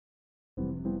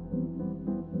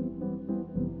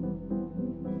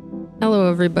Hello,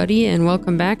 everybody, and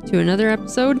welcome back to another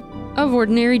episode of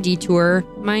Ordinary Detour.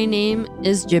 My name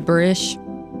is Gibberish.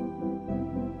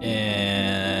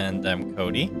 And I'm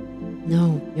Cody.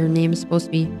 No, your name is supposed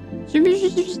to be.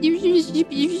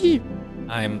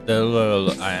 I'm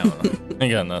the. I don't know. I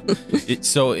got nothing.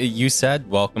 So you said,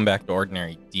 welcome back to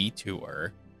Ordinary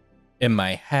Detour. In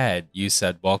my head, you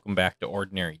said, welcome back to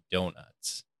Ordinary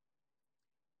Donuts.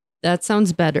 That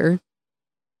sounds better.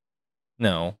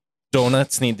 No.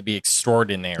 Donuts need to be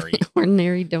extraordinary.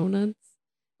 Ordinary Donuts.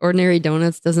 Ordinary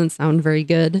Donuts doesn't sound very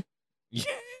good.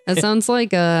 That sounds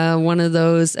like one of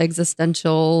those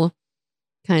existential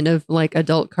kind of like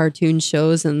adult cartoon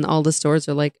shows, and all the stores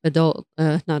are like adult,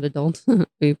 not adult.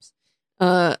 Oops.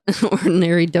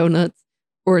 Ordinary Donuts,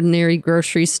 ordinary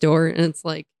grocery store, and it's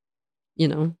like, you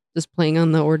know, just playing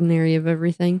on the ordinary of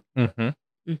everything. Mm-hmm.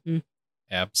 Mm-hmm.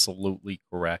 Absolutely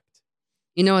correct.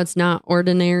 You know, it's not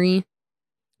ordinary.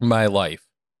 My life.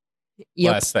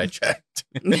 Yep. Last I checked.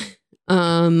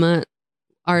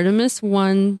 Artemis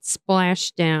 1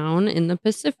 splashed down in the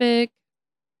Pacific.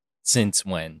 Since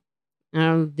when?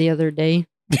 The other day.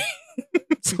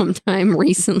 Sometime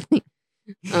recently.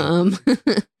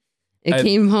 It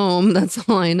came home. That's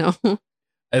all I know.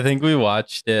 I think we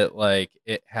watched it like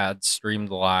it had streamed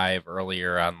live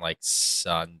earlier on like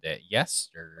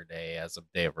yesterday as of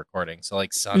day of recording. So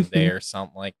like Sunday or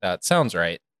something like that. Sounds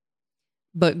right.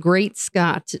 But great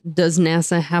Scott, does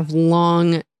NASA have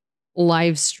long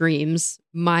live streams?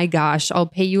 My gosh, I'll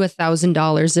pay you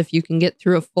 $1,000 if you can get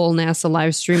through a full NASA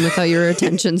live stream without your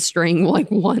attention straying like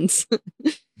once.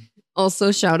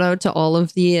 Also, shout out to all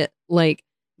of the like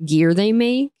gear they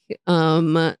make.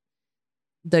 The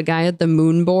guy at the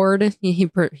moon board, he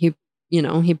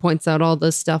points out all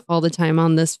this stuff all the time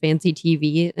on this fancy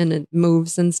TV, and it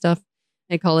moves and stuff.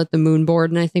 I call it the moon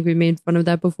board, and I think we made fun of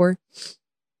that before.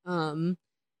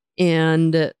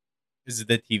 And is it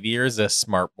the TV or is it a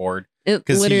smart board? It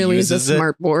literally is a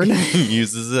smart board. He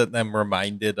uses it, and I'm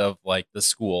reminded of like the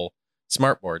school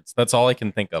smart boards. That's all I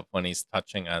can think of when he's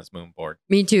touching on his moon board.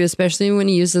 Me too, especially when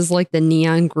he uses like the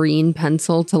neon green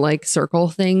pencil to like circle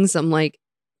things. I'm like,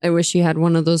 I wish you had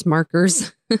one of those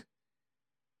markers.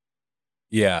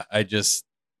 Yeah,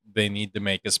 they need to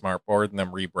make a smart board and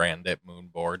then rebrand it moon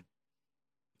board.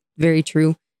 Very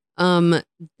true.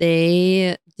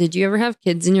 Did you ever have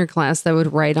kids in your class that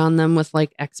would write on them with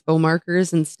like expo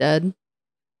markers instead?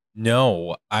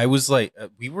 No, I was like,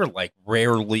 we were like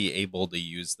rarely able to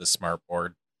use the smart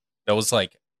board. That was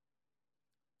like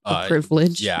a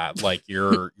privilege. Yeah, like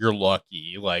you're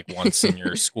lucky, like once in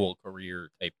your school career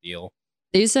type deal.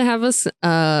 They used to have us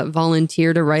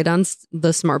volunteer to write on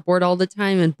the smart board all the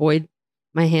time, and boy,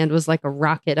 my hand was like a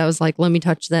rocket. I was like, let me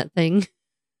touch that thing.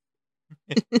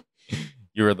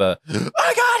 You were I got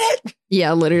it.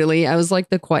 Yeah, literally. I was like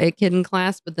the quiet kid in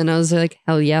class, but then I was like,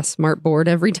 hell yeah, smart board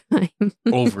every time.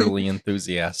 Overly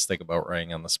enthusiastic about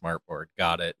writing on the smart board.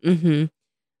 Got it. Mm-hmm.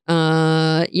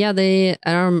 I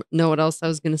don't know what else I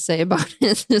was going to say about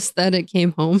it. Just that it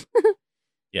came home.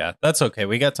 Yeah, that's okay.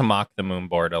 We got to mock the moon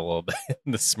board a little bit.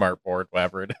 The smart board,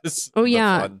 whatever it is. Oh,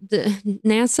 yeah.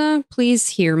 NASA, please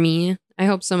hear me. I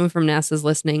hope someone from NASA is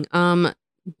listening.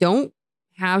 Don't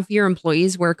have your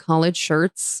employees wear collared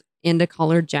shirts and a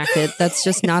collared jacket. That's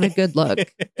just not a good look.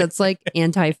 That's like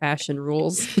anti-fashion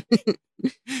rules.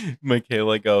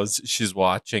 Michaela she's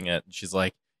watching it, and she's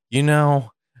like, I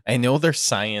know they're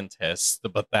scientists,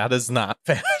 but that is not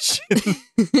fashion.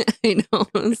 I know.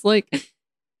 It's like,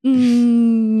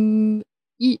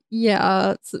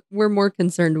 yeah, we're more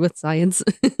concerned with science.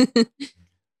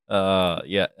 Yeah,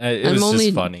 it was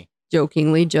just funny.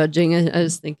 Jokingly judging. I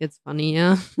just think it's funny,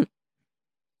 yeah.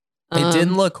 It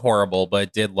didn't look horrible, but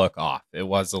it did look off. It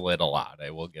was a little odd. I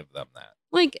will give them that.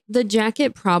 Like, the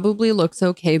jacket probably looks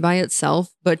okay by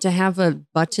itself, but to have a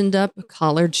buttoned up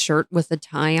collared shirt with a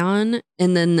tie on,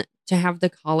 and then to have the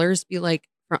collars be like,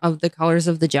 of the colors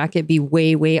of the jacket be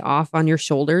way, way off on your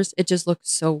shoulders, it just looks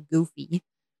so goofy.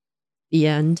 The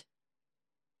end.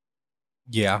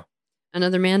 Yeah.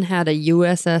 Another man had a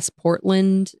USS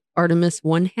Portland Artemis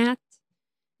 1 hat,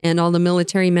 and all the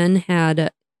military men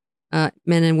had...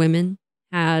 men and women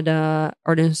had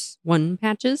Artemis 1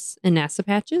 patches and NASA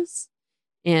patches.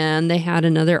 And they had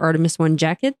another Artemis 1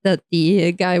 jacket that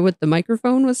the guy with the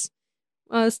microphone was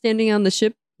standing on the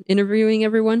ship interviewing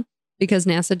everyone. Because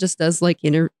NASA just does like,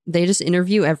 they just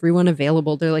interview everyone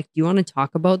available. They're like, do you want to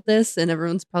talk about this? And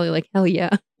everyone's probably like, hell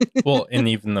yeah. Well, and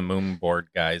even the moon board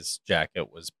guy's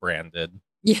jacket was branded.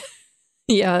 Yeah.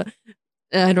 Yeah.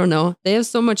 I don't know. They have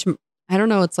so much, I don't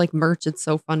know. It's like merch. It's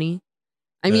so funny.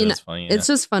 I mean, funny, yeah. It's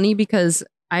just funny because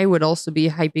I would also be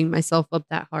hyping myself up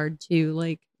that hard too.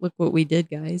 Like, look what we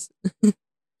did, guys.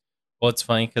 Well, it's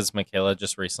funny because Michaela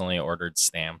just recently ordered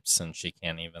stamps and she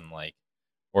can't even like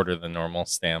order the normal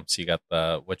stamps. You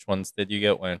got which ones did you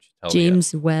get? Why don't you tell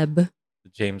James Webb. the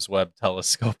James Webb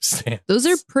Telescope stamps? Those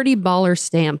are pretty baller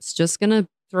stamps. Just gonna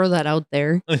throw that out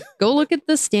there. Go look at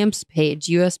the stamps page,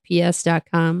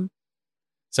 USPS.com.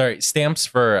 Sorry, stamps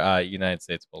for United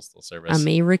States Postal Service.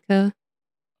 America.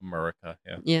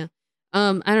 Yeah. Yeah.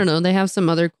 I don't know. They have some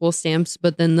other cool stamps,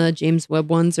 but then the James Webb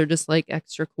ones are just like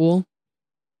extra cool.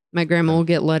 My grandma will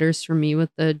get letters from me with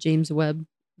the James Webb.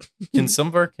 Can some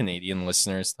of our Canadian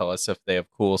listeners tell us if they have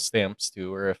cool stamps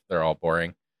too, or if they're all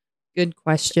boring? Good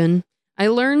question. I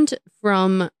learned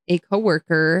from a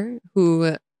coworker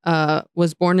who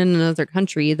was born in another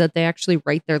country that they actually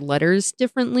write their letters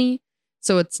differently.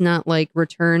 So it's not like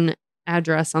return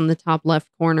address on the top left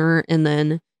corner and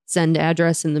then send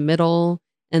address in the middle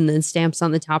and then stamps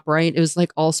on the top right. It was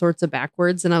like all sorts of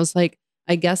backwards. And I was like,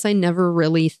 I guess I never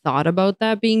really thought about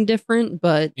that being different,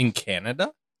 but In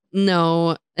Canada?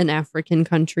 no, an African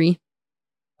country.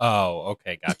 Oh,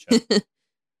 okay, gotcha.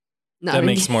 Not That in-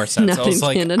 makes more sense. not I was in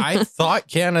like, Canada. I thought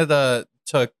Canada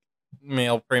took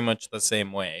mail pretty much the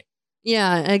same way.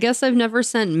 Yeah, I guess I've never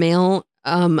sent mail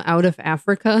out of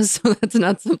Africa, so that's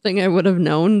not something I would have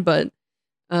known, but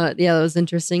yeah, that was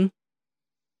interesting.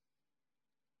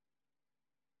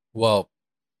 Well,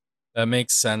 that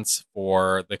makes sense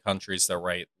for the countries that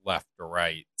write left to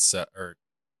right,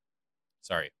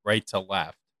 right to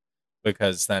left,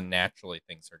 because then naturally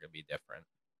things are going to be different.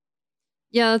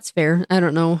 Yeah, that's fair. I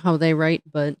don't know how they write,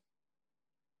 but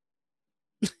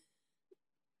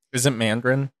Isn't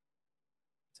Mandarin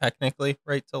technically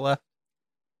right to left?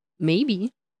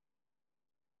 maybe.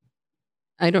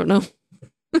 I don't know.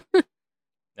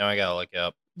 Now I gotta look it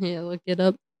up. Yeah, look it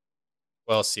up.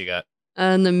 What else you got?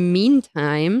 In the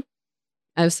meantime,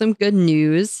 I have some good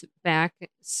news back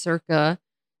circa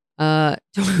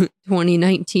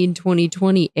 2019,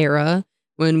 2020 era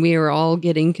when we were all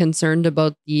getting concerned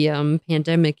about the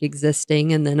pandemic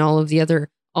existing and then all of the other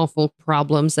awful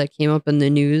problems that came up in the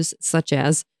news, such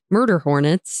as murder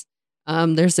hornets.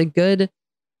 There's a good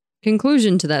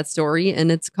conclusion to that story,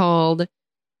 and it's called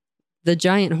 "The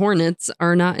Giant Hornets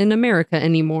Are Not in America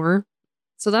Anymore."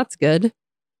 So that's good.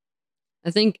 I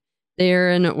think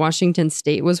they're in Washington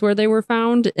State was where they were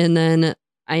found, and then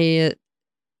I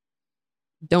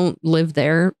don't live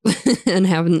there and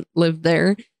haven't lived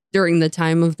there during the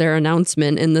time of their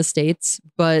announcement in the States,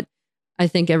 but I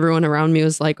think everyone around me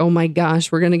was like, oh my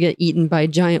gosh, we're going to get eaten by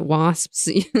giant wasps.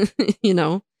 You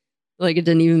know, like it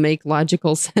didn't even make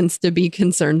logical sense to be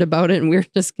concerned about it. And we were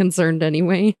just concerned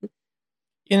anyway.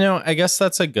 You know, I guess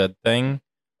that's a good thing.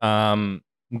 But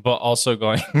also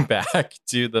going back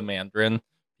to the Mandarin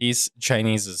piece,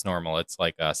 Chinese is normal. It's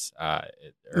like us, or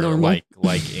Normal.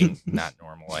 not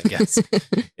normal, I guess,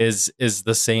 is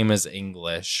the same as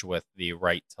English with the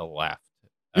right to left.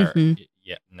 Or, Mhm.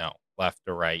 yeah, no, left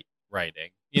to right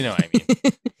writing. You know what I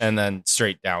mean? And then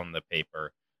straight down the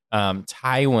paper.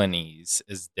 Taiwanese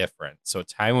is different. So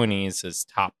Taiwanese is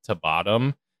top to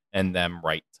bottom and then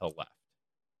right to left.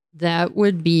 That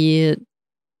would be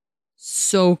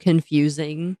so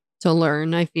confusing to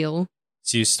learn, I feel.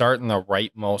 So you start in the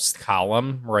rightmost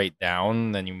column, right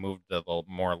down, then you move to the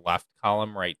more left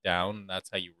column, right down. That's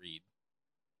how you read.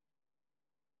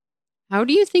 How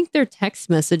do you think their text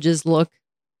messages look?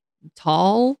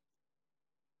 Tall?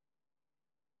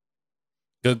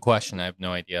 Good question. I have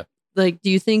no idea. Like, do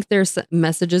you think their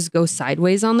messages go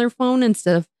sideways on their phone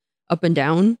instead of up and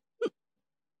down?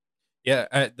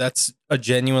 Yeah, that's a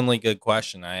genuinely good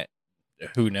question.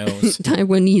 Who knows?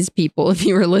 Taiwanese people, if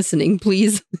you were listening,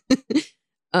 please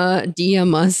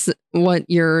DM us what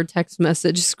your text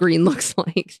message screen looks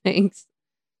like. Thanks.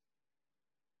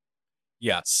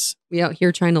 Yes. We out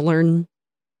here trying to learn.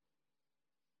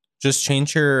 Just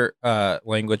change your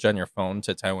language on your phone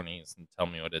to Taiwanese and tell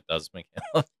me what it does,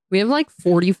 Michaela. We have like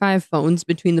 45 phones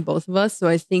between the both of us, so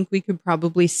I think we could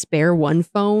probably spare one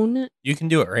phone. You can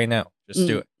do it right now. Just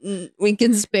do it. We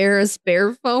can spare a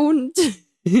spare phone to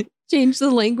change the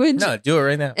language. No, do it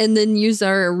right now. And then use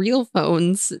our real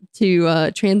phones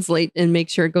to translate and make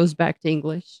sure it goes back to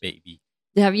English. Baby.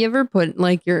 Have you ever put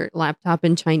like your laptop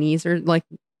in Chinese or like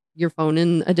your phone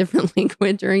in a different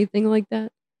language or anything like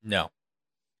that? No.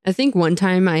 I think one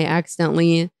time I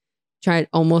accidentally tried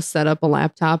almost set up a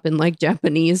laptop in like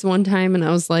Japanese one time, and I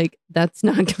was like, that's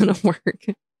not gonna work.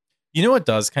 You know what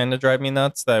does kind of drive me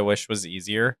nuts that I wish was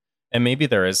easier? And maybe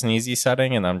there is an easy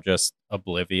setting and I'm just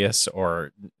oblivious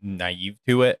or naive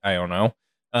to it. I don't know.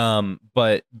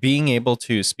 But being able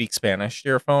to speak Spanish to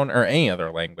your phone or any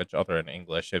other language other than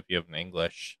English, if you have an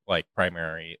English like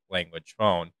primary language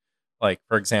phone, Like,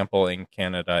 for example, in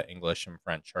Canada, English and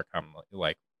French are commonly,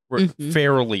 like, Mhm.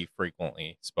 fairly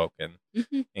frequently spoken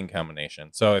Mhm. in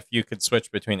combination. So if you could switch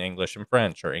between English and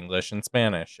French or English and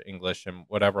Spanish, English and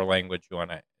whatever language you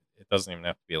want to, it doesn't even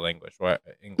have to be a language. What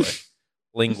English,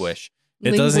 linguish.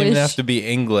 It doesn't even have Linglish. to be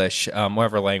English.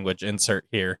 Whatever language, insert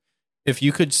here. If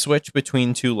you could switch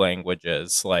between two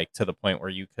languages, like to the point where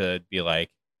you could be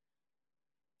like,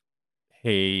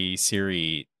 "Hey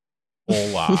Siri,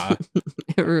 hola,"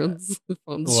 Everyone's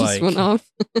phones just went like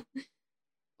off.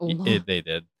 Hola. they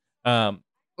did. Um,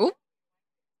 Oh.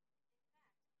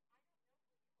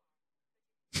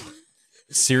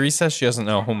 Siri says she doesn't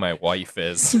know who my wife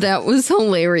is. That was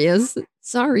hilarious.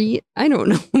 Sorry, I don't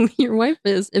know who your wife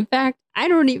is. In fact, I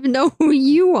don't even know who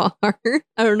you are.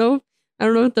 I don't know. I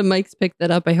don't know if the mics picked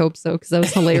that up. I hope so, because that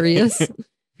was hilarious.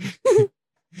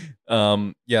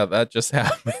 Yeah, that just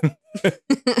happened.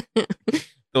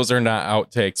 Those are not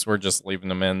outtakes. We're just leaving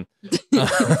them in.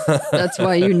 That's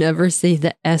why you never say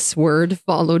the S word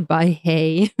followed by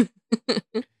hey.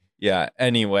 Yeah.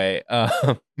 Anyway,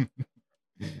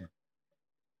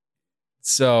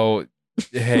 so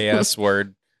hey S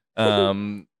word,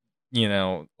 hola,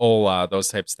 those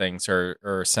types of things,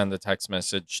 or send a text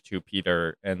message to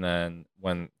Peter, and then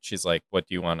when she's like, "What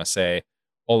do you want to say?"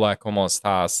 Hola, ¿cómo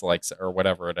estás? Like, or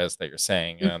whatever it is that you're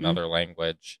saying in another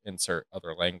language, insert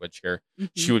other language here,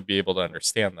 she would be able to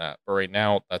understand that. But right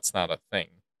now, that's not a thing,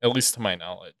 at least to my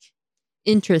knowledge.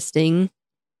 Interesting.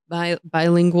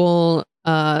 Bilingual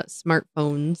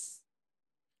smartphones.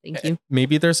 Thank you.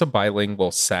 Maybe there's a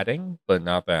bilingual setting, but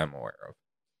not that I'm aware of.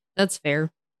 That's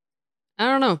fair. I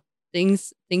don't know.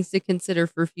 Things to consider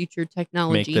for future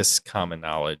technology. Make this common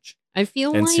knowledge. I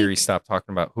feel And like Siri, stop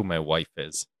talking about who my wife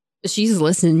is. she's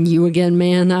listening to you again,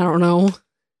 man. I don't know.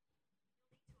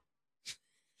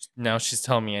 Now she's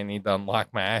telling me I need to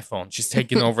unlock my iPhone. She's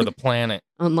taking over the planet.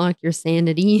 Unlock your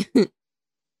sanity.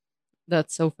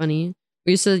 That's so funny.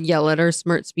 We used to yell at our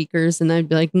smart speakers, and I'd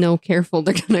be like, "No, careful,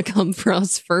 they're gonna come for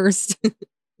us first."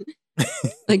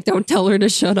 Like, don't tell her to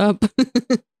shut up.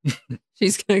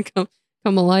 She's gonna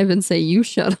come alive and say, "You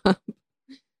shut up."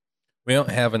 We don't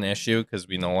have an issue because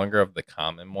we no longer have the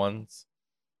common ones.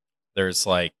 There's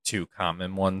like two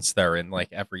common ones that are in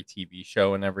like every TV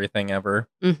show and everything ever.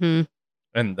 Mm-hmm.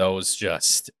 And those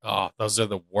those are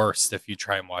the worst if you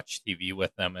try and watch TV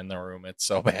with them in the room. It's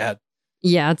so bad.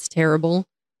 Yeah, it's terrible.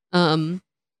 I'm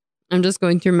just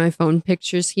going through my phone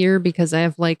pictures here because I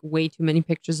have like way too many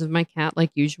pictures of my cat,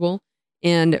 like usual.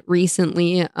 And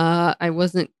recently, I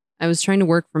was trying to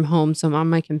work from home, so I'm on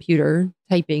my computer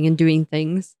typing and doing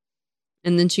things.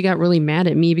 And then she got really mad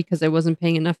at me because I wasn't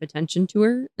paying enough attention to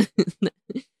her.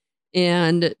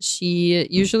 And she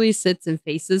usually sits and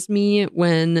faces me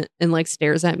and like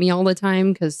stares at me all the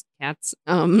time because cats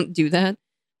do that.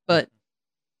 But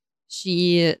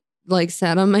she like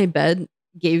sat on my bed,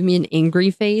 gave me an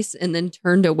angry face, and then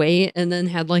turned away, and then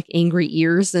had like angry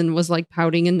ears and was like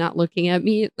pouting and not looking at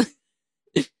me.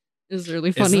 It was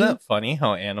really funny. Isn't that funny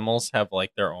how animals have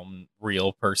like their own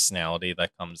real personality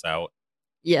that comes out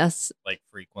Yes. like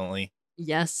frequently?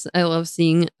 Yes. I love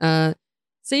seeing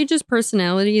Sage's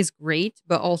personality is great,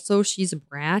 but also she's a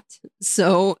brat.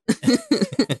 So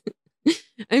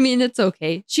I mean, it's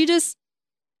okay. She just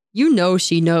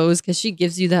she knows because she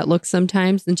gives you that look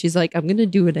sometimes, and she's like, "I'm gonna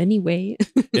do it anyway."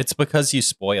 It's because you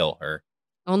spoil her.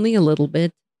 Only a little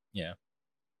bit. Yeah.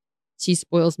 She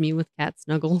spoils me with cat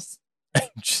snuggles.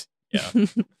 Yeah.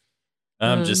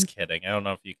 I'm just kidding. I don't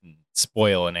know if you can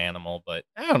spoil an animal, but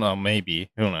I don't know. Maybe.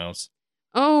 Who knows?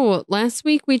 Oh, last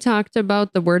week we talked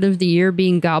about the word of the year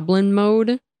being goblin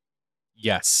mode.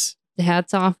 Yes.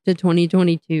 Hats off to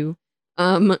 2022.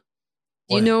 Do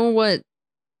you know what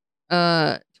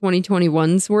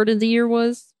 2021's word of the year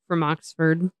was from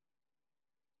Oxford?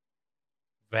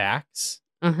 Vax?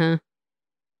 Uh-huh.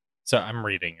 So I'm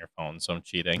reading your phone, so I'm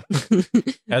cheating.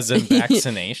 As in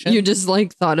vaccination? You just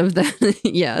like thought of that.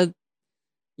 Yeah.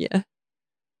 Yeah.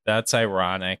 That's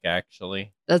ironic,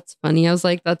 actually. That's funny. I was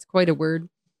like, that's quite a word.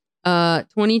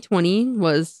 2020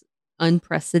 was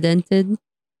unprecedented.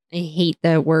 I hate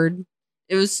that word.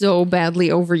 It was so badly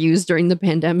overused during the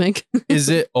pandemic. Is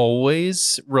it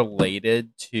always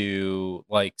related to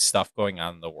like stuff going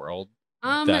on in the world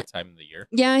that time of the year?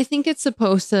 Yeah, I think it's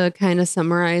supposed to kind of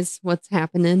summarize what's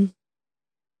happening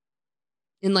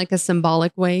in like a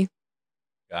symbolic way.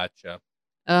 Gotcha.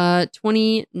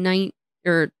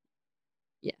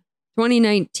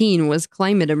 2019 was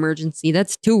climate emergency.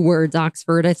 That's 2 words,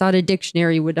 Oxford. I thought a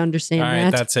dictionary would understand All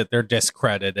right, that. that's it. They're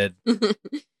discredited.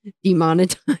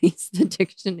 Demonetize the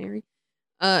dictionary.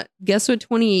 Guess what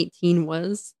 2018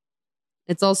 was?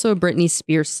 It's also a Britney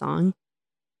Spears song.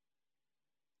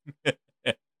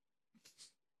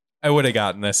 I would have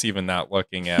gotten this even not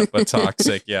looking at, but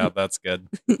toxic. Yeah, that's good.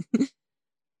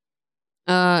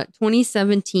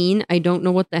 2017. I don't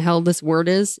know what the hell this word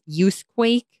is.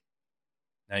 Youthquake.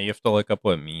 Now you have to look up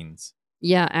what it means.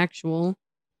 Yeah, actual.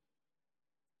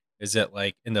 Is it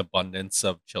like an abundance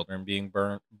of children being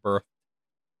birthed?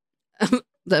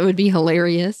 That would be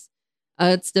hilarious.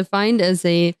 It's defined as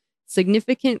a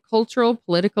significant cultural,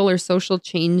 political, or social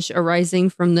change arising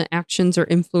from the actions or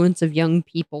influence of young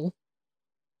people.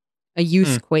 A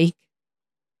youthquake.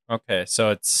 Okay,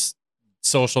 so it's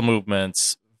social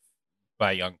movements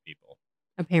by young people.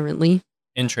 Apparently.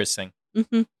 Interesting.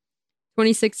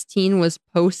 2016 was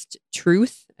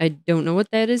post-truth. I don't know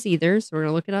what that is either, so we're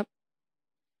going to look it up.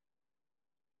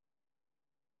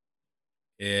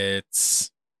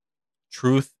 It's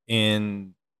truth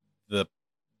in the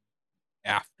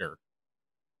after.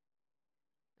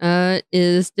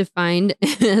 Is defined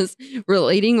as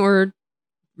relating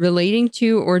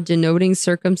to or denoting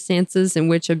circumstances in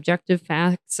which objective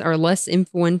facts are less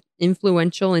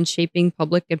influential in shaping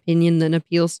public opinion than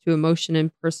appeals to emotion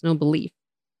and personal belief.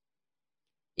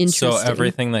 Interesting. So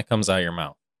everything that comes out of your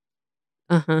mouth.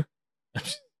 Uh-huh.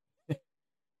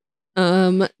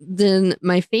 Then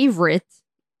my favorite,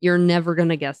 you're never going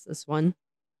to guess this one.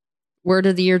 Word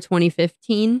of the year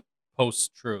 2015.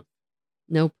 Post-truth.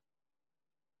 Nope.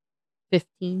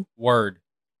 15. Word.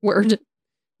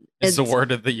 It's the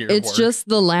word of the year. It's just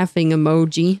the laughing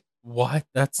emoji. What?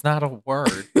 That's not a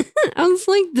word. I was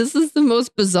like, this is the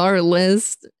most bizarre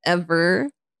list ever.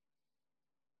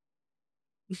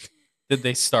 Did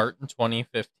they start in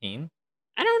 2015?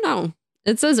 I don't know.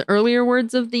 It says earlier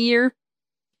words of the year.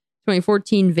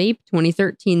 2014 vape,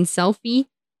 2013 selfie.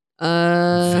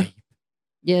 Vape.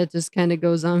 Yeah, it just kind of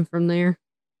goes on from there.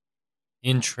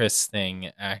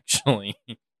 Interesting, actually.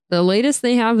 The latest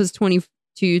they have is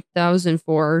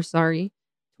 2004, sorry.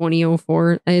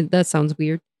 2004. That sounds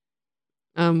weird.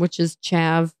 Which is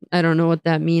chav. I don't know what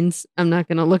that means. I'm not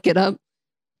going to look it up.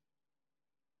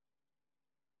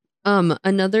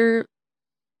 Another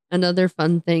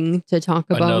fun thing to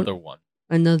talk about.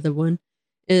 Another one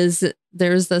is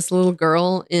there's this little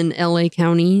girl in LA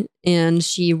County and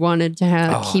she wanted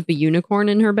to keep a unicorn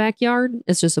in her backyard.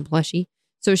 It's just a plushie.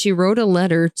 So she wrote a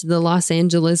letter to the Los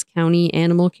Angeles County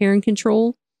Animal Care and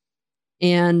Control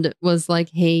and was like,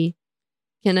 hey,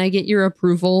 can I get your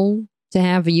approval to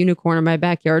have a unicorn in my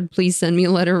backyard? Please send me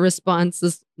a letter of response.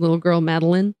 This little girl,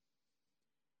 Madeline.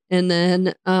 And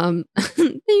then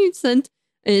they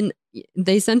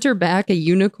sent her back a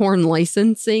unicorn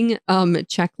licensing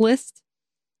checklist.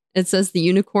 It says the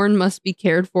unicorn must be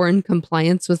cared for in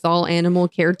compliance with all animal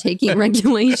caretaking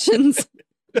regulations.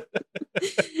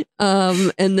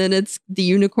 And then the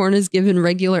unicorn is given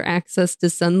regular access to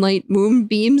sunlight,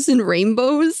 moonbeams, and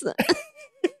rainbows.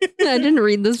 I didn't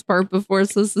read this part before,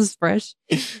 so this is fresh.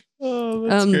 Oh,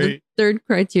 that's great. The third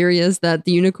criteria is that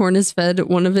the unicorn is fed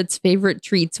one of its favorite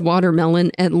treats,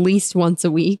 watermelon, at least once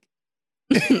a week.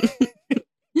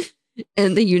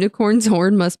 And the unicorn's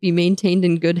horn must be maintained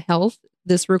in good health.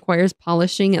 This requires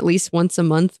polishing at least once a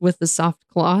month with a soft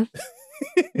cloth.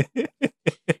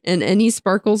 And any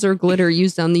sparkles or glitter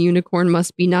used on the unicorn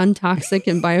must be non-toxic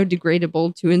and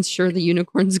biodegradable to ensure the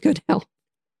unicorn's good health.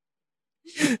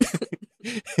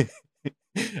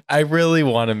 I really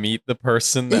want to meet the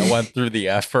person that went through the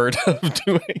effort of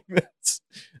doing this.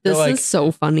 This is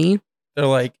so funny. They're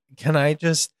like,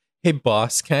 hey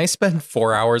boss, can I spend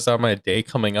 4 hours on my day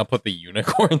coming up with a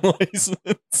unicorn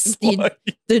license?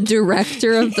 The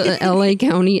director of the LA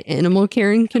County Animal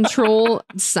Care and Control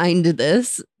signed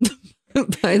this,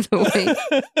 by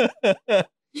the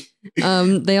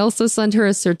way. They also sent her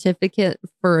a certificate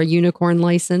for a unicorn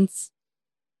license.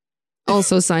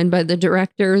 Also signed by the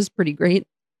director. Is pretty great.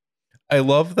 I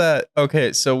love that.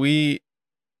 Okay, so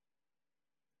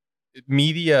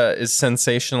media is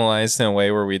sensationalized in a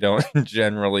way where we don't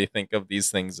generally think of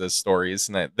these things as stories.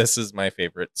 And this is my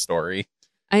favorite story.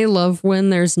 I love when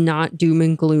there's not doom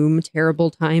and gloom, terrible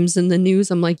times in the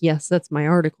news. I'm like, yes, that's my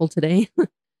article today.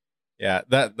 Yeah,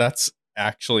 that's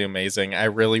actually amazing. I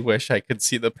really wish I could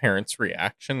see the parents'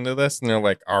 reaction to this. And they're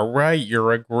like, all right,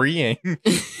 you're agreeing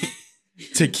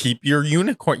to keep your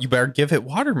unicorn. You better give it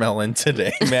watermelon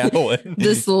today, Madeline.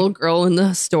 This little girl in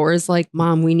the store is like,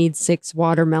 Mom, we need 6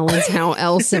 watermelons. How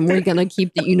else? And we're going to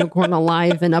keep the unicorn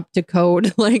alive and up to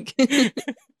code. Like, I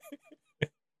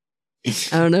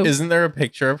don't know. Isn't there a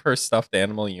picture of her stuffed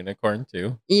animal unicorn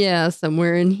too? Yeah,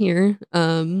 somewhere in here.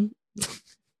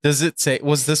 Does it say,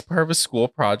 was this part of a school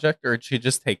project or did she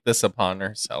just take this upon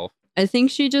herself? I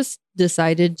think she just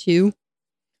decided to.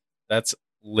 That's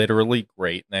literally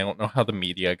great. And I don't know how the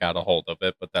media got a hold of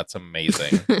it, but that's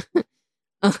amazing.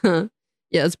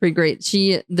 Yeah, it's pretty great.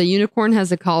 The unicorn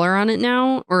has a collar on it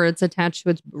now, or it's attached to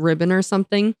its ribbon or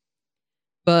something.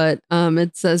 But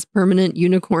it says permanent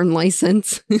unicorn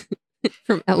license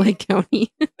from LA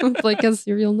County with like a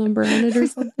serial number on it or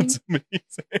something. That's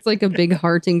amazing. It's like a big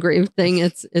heart engraved thing.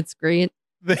 It's great.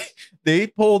 They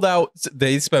pulled out.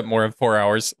 They spent more than 4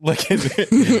 hours. Like,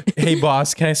 hey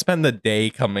boss, can I spend the day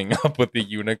coming up with the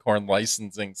unicorn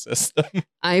licensing system?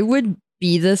 I would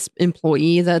be this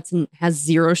employee that has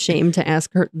zero shame to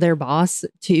ask their boss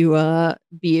to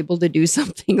be able to do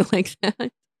something like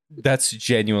that. That's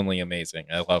genuinely amazing.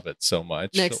 I love it so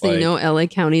much. Next thing you know, LA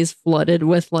County is flooded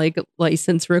with like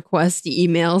license request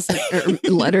emails or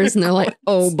letters, and they're like,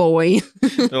 "Oh boy!"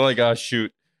 They're like, "Oh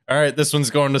shoot! All right, this one's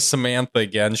going to Samantha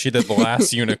again. She did the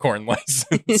last unicorn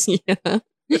license." Yeah.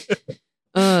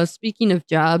 Speaking of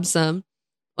jobs,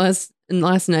 last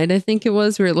night I think it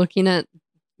was, we were looking at,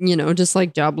 just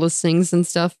like job listings and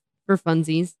stuff for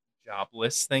funsies. Job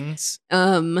listings.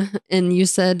 And you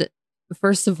said,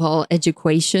 first of all,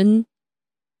 education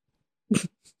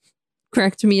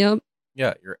cracked me up.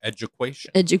 Yeah, your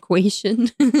education. Education.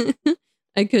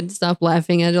 I couldn't stop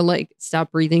laughing. I had to like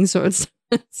stop breathing so it's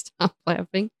stop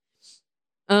laughing.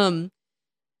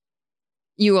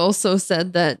 You also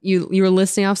said that you were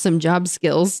listing off some job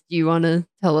skills. Do you want to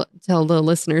tell the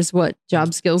listeners what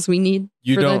job skills we need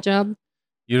for that job?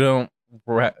 You don't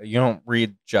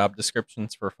read job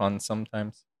descriptions for fun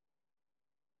sometimes?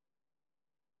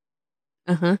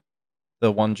 Uh-huh.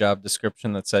 The one job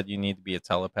description that said you need to be a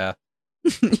telepath.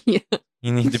 Yeah.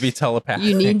 You need to be telepathic.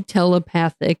 You need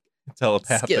telepathic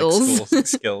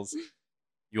skills.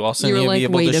 You also need to be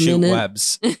able to shoot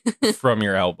webs from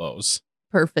your elbows.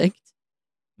 Perfect.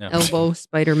 No. Elbow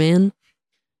Spider-Man.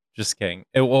 Just kidding.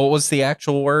 What was the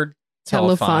actual word?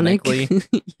 Telephonic.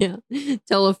 Telephonically? Yeah.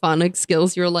 Telephonic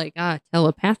skills. You're like,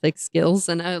 telepathic skills.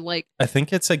 And I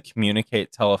think it said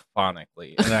communicate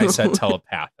telephonically. And I said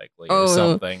telepathically or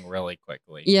something really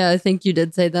quickly. Yeah, I think you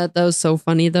did say that. That was so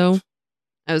funny, though.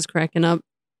 I was cracking up.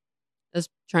 I was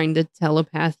trying to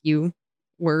telepath you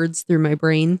words through my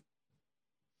brain.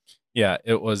 Yeah,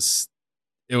 it was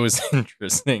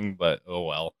interesting, but oh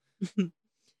well.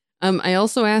 I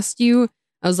also asked you,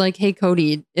 I was like, hey,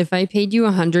 Cody, if I paid you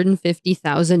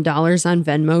 $150,000 on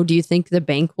Venmo, do you think the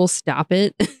bank will stop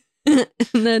it? And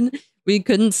then we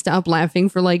couldn't stop laughing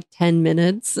for like 10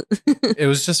 minutes. It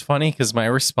was just funny because my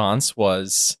response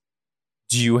was,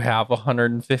 do you have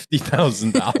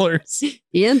 $150,000?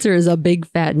 The answer is a big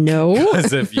fat no.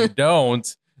 Because if you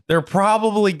don't, they're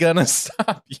probably going to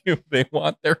stop you. They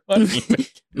want their money.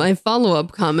 My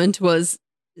follow-up comment was,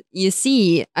 you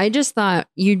see, I just thought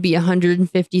you'd be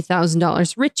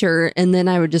 $150,000 richer, and then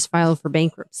I would just file for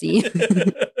bankruptcy.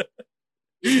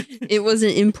 It was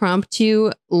an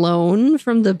impromptu loan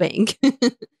from the bank.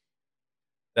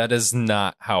 That is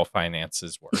not how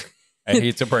finances work. I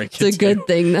hate to break it. It's a good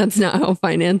thing that's not how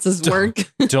finances work.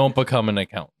 Don't become an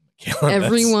accountant.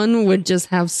 Everyone would just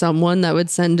have someone that would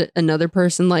send another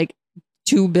person like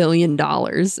 $2 billion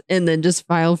and then just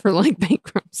file for like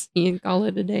bankruptcy and call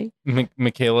it a day.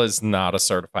 Michaela is not a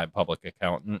certified public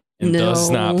accountant and does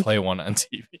not play one on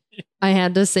TV. I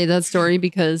had to say that story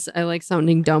because I like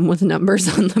sounding dumb with numbers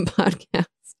on the podcast.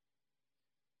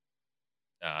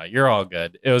 You're all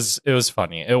good. It was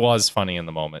funny. It was funny in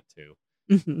the moment too.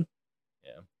 Mm-hmm.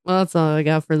 Yeah. Well, that's all I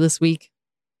got for this week.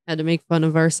 Had to make fun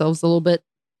of ourselves a little bit.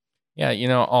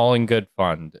 Yeah, all in good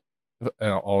fun.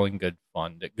 All in good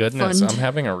fun. Goodness, I'm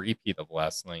having a repeat of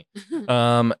last night.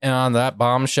 And on that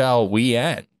bombshell, we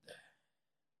end.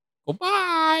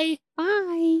 Goodbye.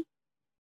 Bye.